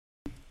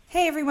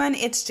Hey everyone,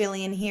 it's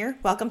Jillian here.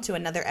 Welcome to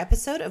another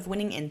episode of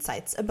Winning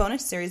Insights, a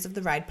bonus series of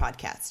the Ride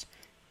podcast.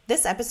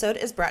 This episode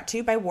is brought to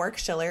you by Warwick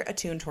Schiller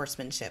Attuned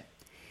Horsemanship.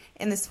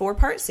 In this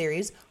 4-part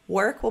series,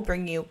 Warwick will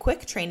bring you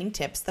quick training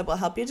tips that will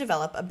help you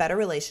develop a better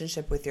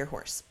relationship with your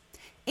horse.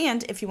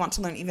 And if you want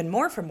to learn even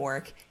more from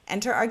Warwick,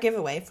 enter our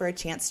giveaway for a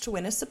chance to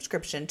win a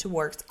subscription to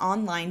Warwick's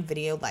online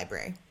video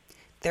library.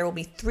 There will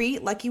be 3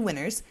 lucky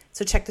winners,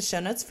 so check the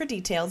show notes for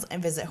details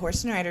and visit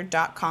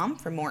horseandrider.com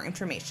for more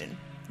information.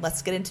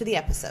 Let's get into the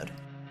episode.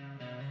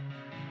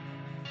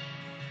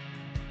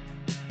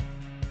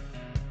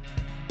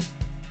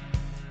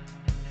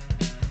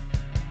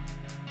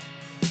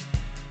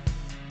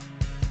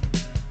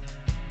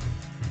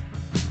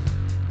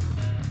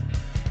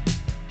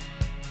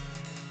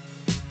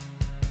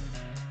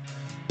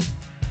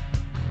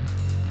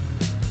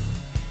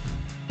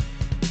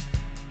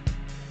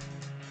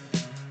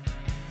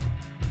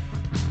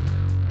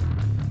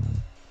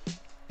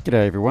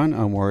 G'day everyone,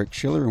 I'm Warwick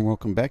Schiller and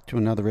welcome back to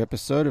another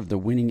episode of the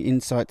Winning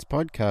Insights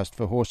podcast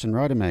for Horse and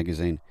Rider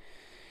magazine.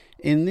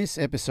 In this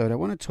episode I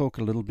want to talk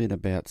a little bit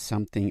about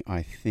something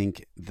I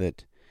think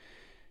that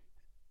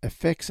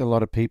affects a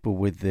lot of people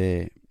with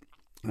their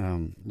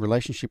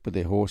relationship with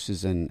their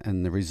horses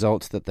and the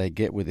results that they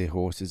get with their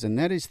horses, and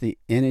that is the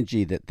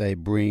energy that they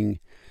bring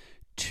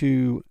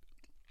to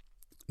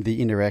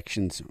the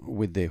interactions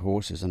with their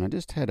horses. And I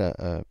just had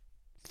a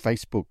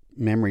Facebook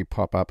memory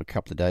pop up a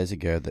couple of days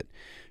ago that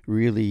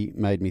really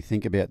made me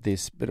think about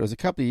this. But it was a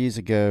couple of years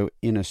ago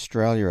in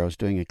Australia. I was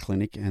doing a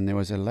clinic and there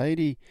was a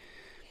lady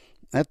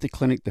at the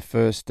clinic the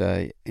first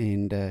day,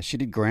 and she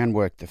did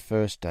groundwork the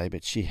first day,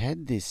 but she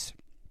had this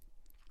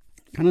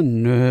kind of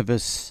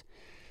nervous,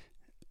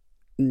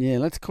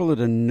 let's call it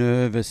a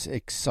nervous,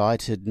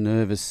 excited,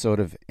 nervous sort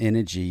of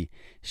energy.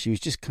 She was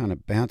just kind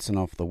of bouncing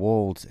off the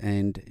walls,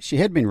 and she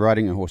had been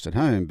riding a horse at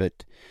home,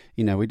 but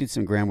we did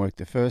some groundwork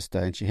the first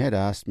day, and she had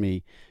asked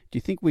me, "Do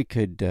you think I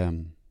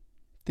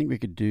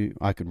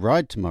could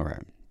ride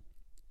tomorrow?"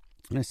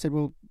 And I said,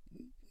 "Well,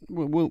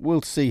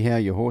 we'll see how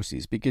your horse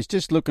is," because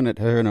just looking at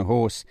her and her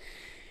horse,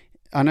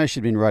 I know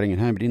she'd been riding at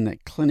home, but in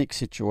that clinic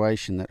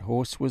situation, that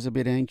horse was a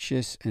bit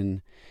anxious,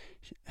 and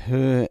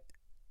her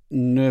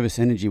nervous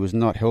energy was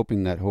not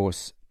helping that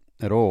horse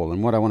at all.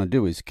 And what I want to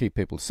do is keep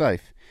people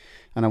safe,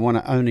 and I want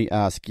to only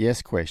ask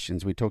yes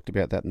questions. We talked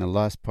about that in the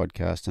last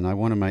podcast, and I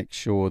want to make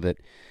sure that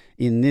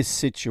in this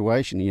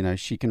situation,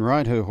 she can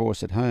ride her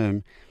horse at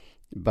home,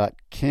 but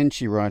can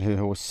she ride her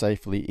horse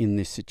safely in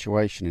this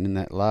situation? And in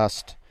that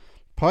last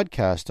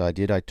podcast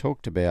I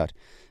talked about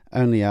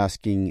only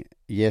asking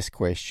yes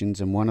questions,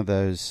 and one of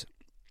those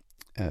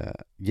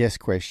yes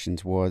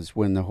questions was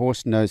when the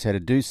horse knows how to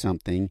do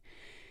something,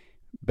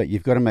 but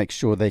you've got to make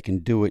sure they can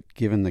do it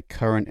given the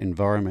current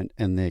environment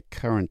and their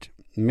current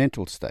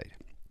mental state.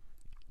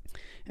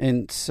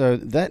 And so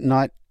that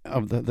night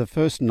of the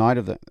first night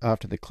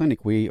after the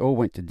clinic, we all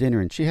went to dinner,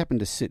 and she happened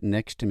to sit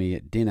next to me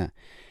at dinner,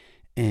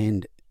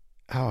 and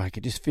I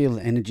could just feel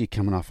the energy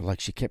coming off her.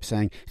 Like she kept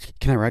saying,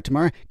 "Can I ride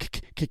tomorrow?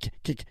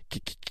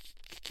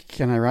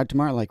 Can I ride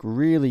tomorrow?" Like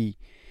really,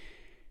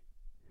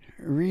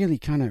 really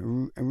kind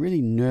of a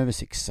really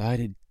nervous,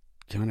 excited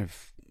kind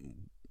of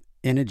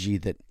energy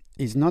that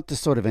is not the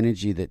sort of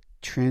energy that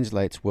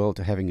translates well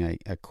to having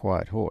a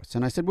quiet horse.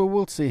 And I said, "Well,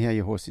 we'll see how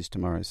your horse is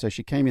tomorrow." So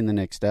she came in the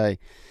next day.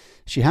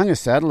 She hung a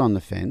saddle on the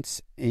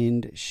fence,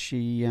 and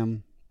she,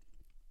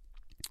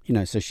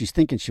 so she's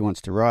thinking she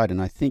wants to ride.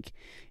 And I think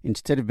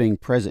instead of being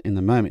present in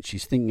the moment,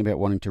 she's thinking about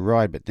wanting to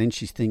ride, but then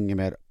she's thinking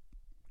about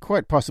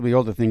quite possibly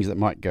all the things that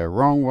might go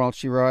wrong while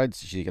she rides.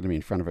 She's going to be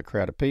in front of a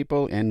crowd of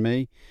people and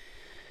me.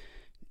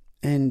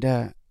 And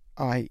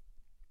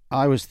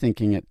I was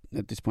thinking at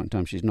this point in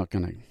time, she's not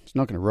going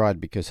to ride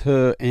because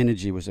her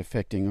energy was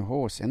affecting her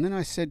horse. And then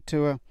I said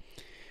to her,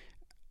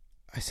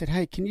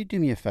 "Hey, can you do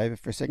me a favor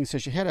for a second?" So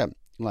she had a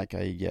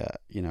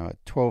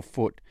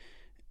 12-foot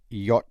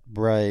yacht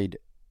braid,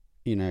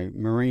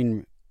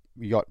 marine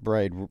yacht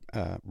braid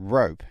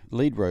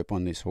lead rope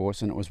on this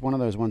horse, and it was one of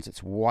those ones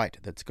that's white,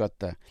 that's got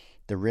the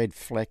red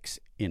flecks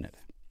in it.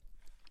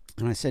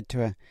 And I said to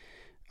her,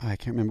 I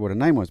can't remember what her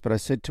name was, but I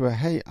said to her,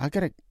 "Hey, I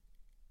got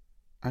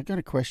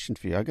a question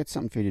for you. I got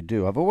something for you to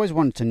do. I've always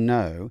wanted to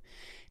know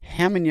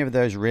how many of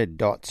those red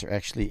dots are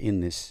actually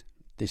in this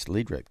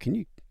lead rope. Can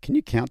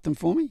you count them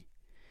for me?"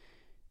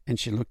 And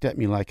she looked at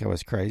me like I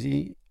was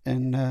crazy,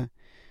 and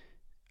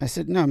I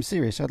said, "No, I'm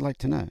serious. I'd like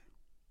to know.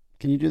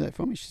 Can you do that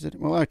for me?" She said,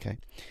 "Well, okay."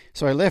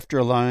 So I left her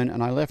alone,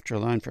 and I left her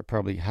alone for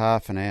probably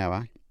half an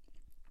hour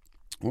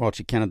while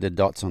she counted the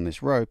dots on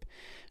this rope,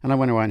 and I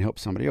went away and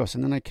helped somebody else.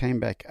 And then I came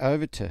back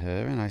over to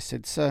her, and I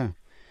said, "So,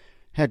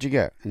 how'd you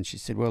go?" And she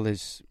said, "Well,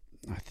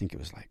 I think it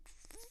was like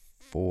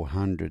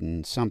 400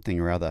 and something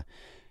or other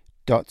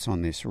dots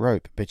on this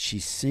rope," but she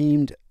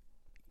seemed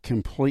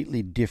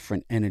completely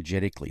different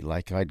energetically.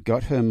 Like I'd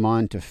got her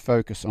mind to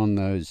focus on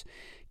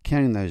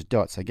counting those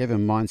dots. I gave her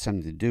mind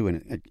something to do,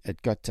 and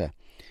it got to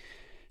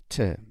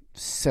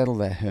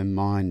settle her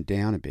mind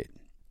down a bit.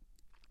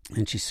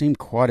 And she seemed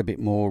quite a bit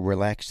more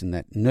relaxed, and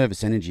that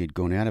nervous energy had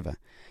gone out of her.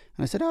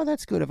 And I said, "Oh,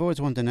 that's good. I've always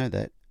wanted to know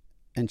that."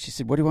 And she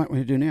said, "What do you want me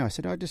to do now?" I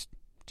said,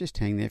 just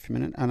hang there for a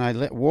minute." And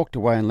I walked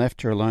away and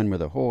left her alone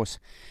with her horse.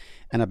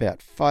 And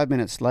about 5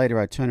 minutes later,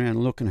 I turned around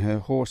and looked, and her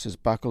horse is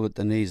buckled at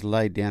the knees,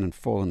 laid down and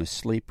fallen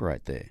asleep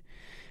right there.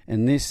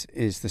 And this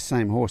is the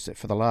same horse that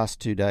for the last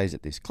 2 days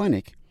at this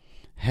clinic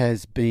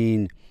has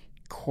been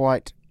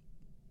quite,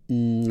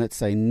 let's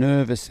say,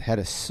 nervous, had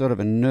a sort of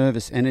a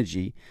nervous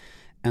energy,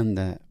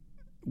 and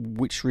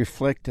which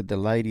reflected the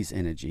lady's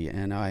energy.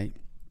 And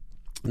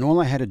all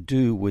I had to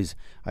do was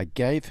I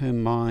gave her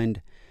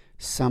mind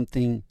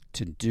something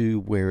to do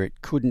where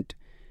it couldn't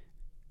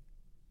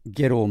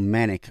get all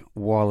manic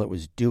while it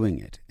was doing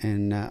it.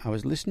 And I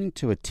was listening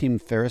to a Tim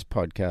Ferriss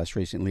podcast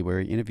recently where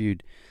he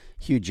interviewed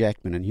Hugh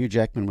Jackman, and Hugh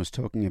Jackman was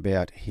talking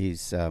about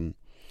his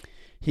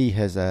he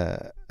has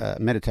a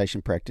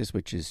meditation practice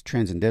which is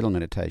transcendental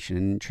meditation.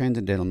 And in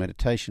transcendental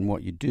meditation,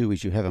 what you do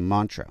is you have a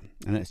mantra,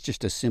 and it's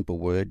just a simple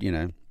word,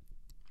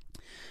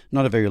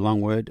 not a very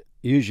long word.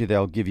 Usually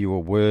they'll give you a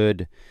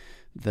word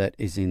that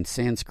is in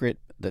Sanskrit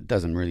that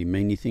doesn't really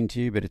mean anything to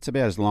you, but it's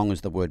about as long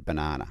as the word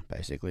banana,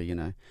 basically,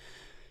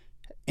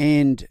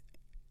 And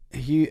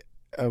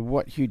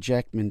what Hugh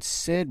Jackman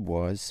said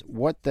was,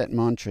 what that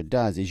mantra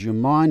does is your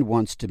mind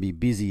wants to be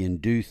busy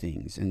and do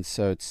things. And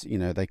so it's,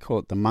 they call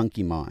it the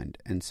monkey mind.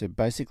 And so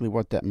basically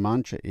what that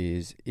mantra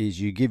is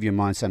you give your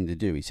mind something to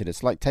do. He said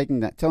it's like telling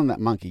that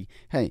monkey,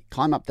 hey,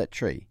 climb up that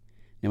tree.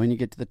 Now when you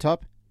get to the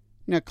top,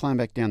 climb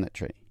back down that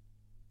tree.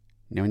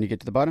 Now when you get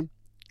to the bottom,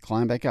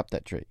 climb back up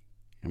that tree.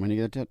 And when you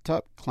get to the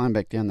top, climb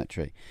back down that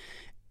tree.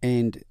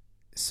 And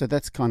so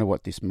that's kind of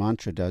what this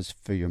mantra does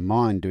for your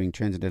mind doing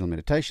transcendental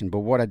meditation. But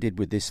what I did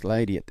with this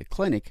lady at the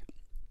clinic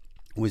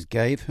was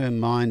gave her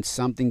mind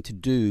something to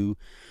do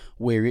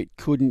where it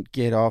couldn't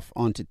get off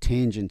onto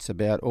tangents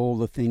about all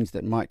the things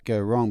that might go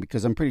wrong,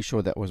 because I'm pretty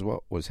sure that was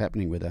what was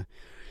happening with her.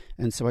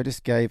 And so I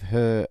just gave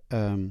her,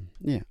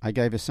 I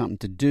gave her something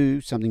to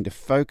do, something to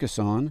focus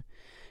on,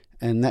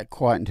 and that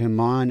quietened her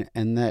mind,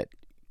 and that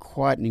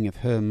quietening of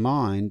her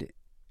mind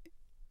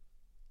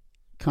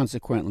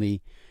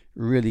consequently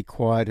really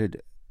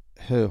quieted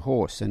her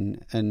horse.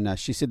 And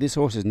she said, this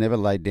horse has never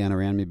laid down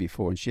around me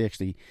before. And she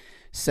actually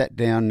sat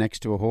down next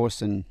to a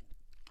horse, and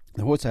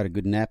the horse had a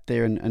good nap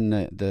there. And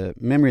the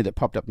memory that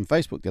popped up on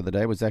Facebook the other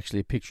day was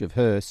actually a picture of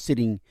her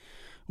sitting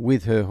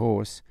with her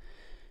horse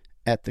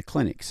at the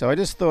clinic. So I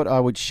just thought I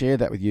would share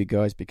that with you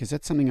guys, because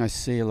that's something I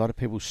see a lot of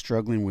people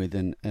struggling with.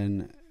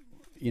 And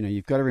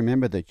you've got to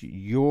remember that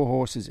your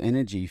horse's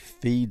energy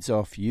feeds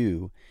off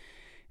you.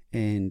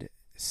 And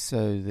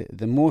so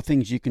the more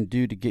things you can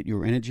do to get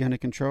your energy under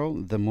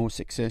control, the more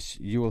success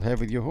you will have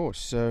with your horse.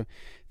 So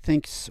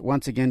thanks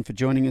once again for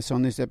joining us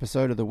on this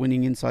episode of the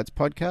Winning Insights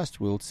podcast.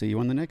 We'll see you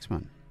on the next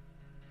one.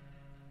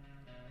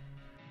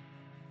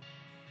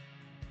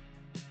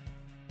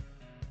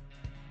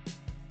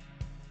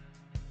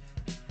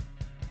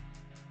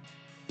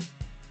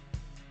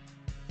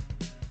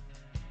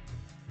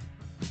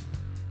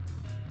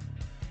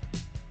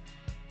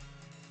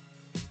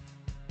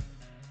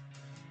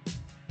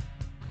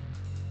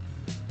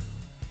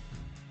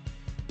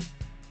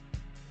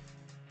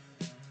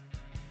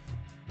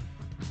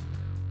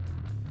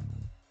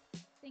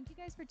 Thank you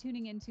guys for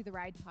tuning into the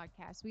Ride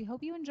Podcast. We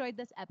hope you enjoyed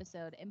this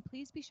episode, and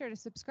please be sure to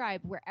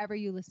subscribe wherever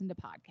you listen to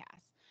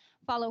podcasts.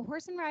 Follow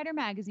Horse and Rider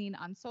Magazine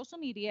on social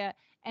media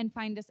and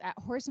find us at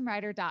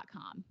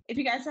horseandrider.com. If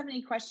you guys have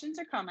any questions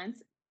or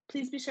comments,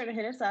 please be sure to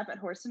hit us up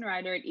at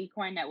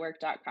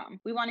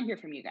horseandrider@equinenetwork.com. We want to hear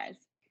from you guys.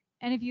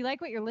 And if you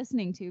like what you're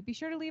listening to, be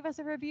sure to leave us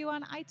a review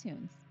on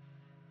iTunes.